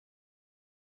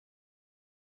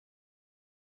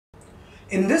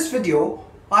In this video,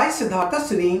 I, Siddhartha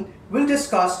Sunil, will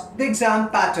discuss the exam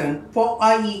pattern for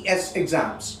IES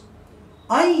exams.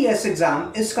 IES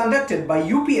exam is conducted by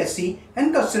UPSC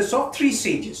and consists of 3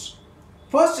 stages.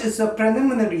 First is the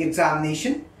preliminary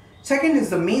examination, second is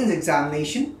the mains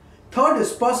examination, third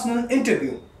is personal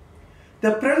interview.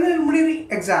 The preliminary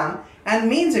exam and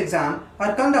mains exam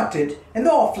are conducted in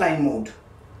the offline mode.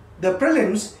 The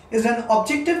prelims is an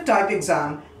objective type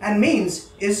exam and mains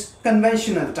is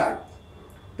conventional type.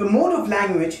 The mode of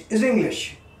language is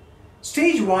English.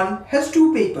 Stage 1 has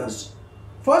 2 papers.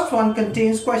 First one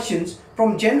contains questions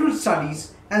from general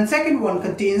studies and second one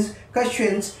contains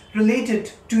questions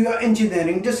related to your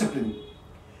engineering discipline.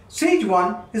 Stage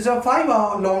 1 is a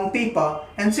 5-hour long paper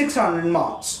and 600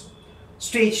 marks.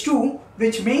 Stage 2,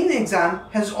 which main exam,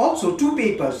 has also 2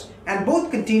 papers and both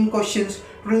contain questions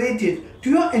related to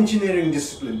your engineering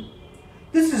discipline.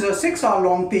 This is a 6-hour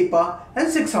long paper and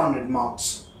 600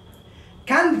 marks.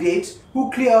 Candidates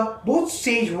who clear both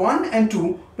stage 1 and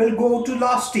 2 will go to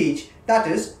last stage, that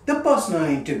is the personal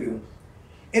interview.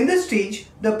 In this stage,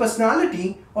 the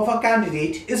personality of a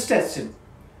candidate is tested.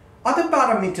 Other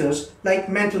parameters like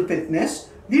mental fitness,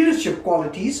 leadership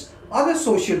qualities, other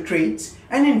social traits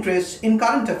and interests in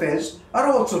current affairs are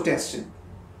also tested.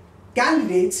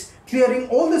 Candidates clearing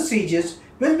all the stages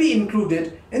will be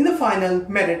included in the final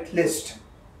merit list.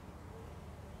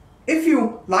 If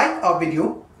you like our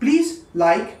video, please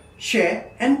like,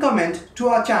 share and comment to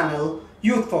our channel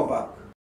Youth for Work.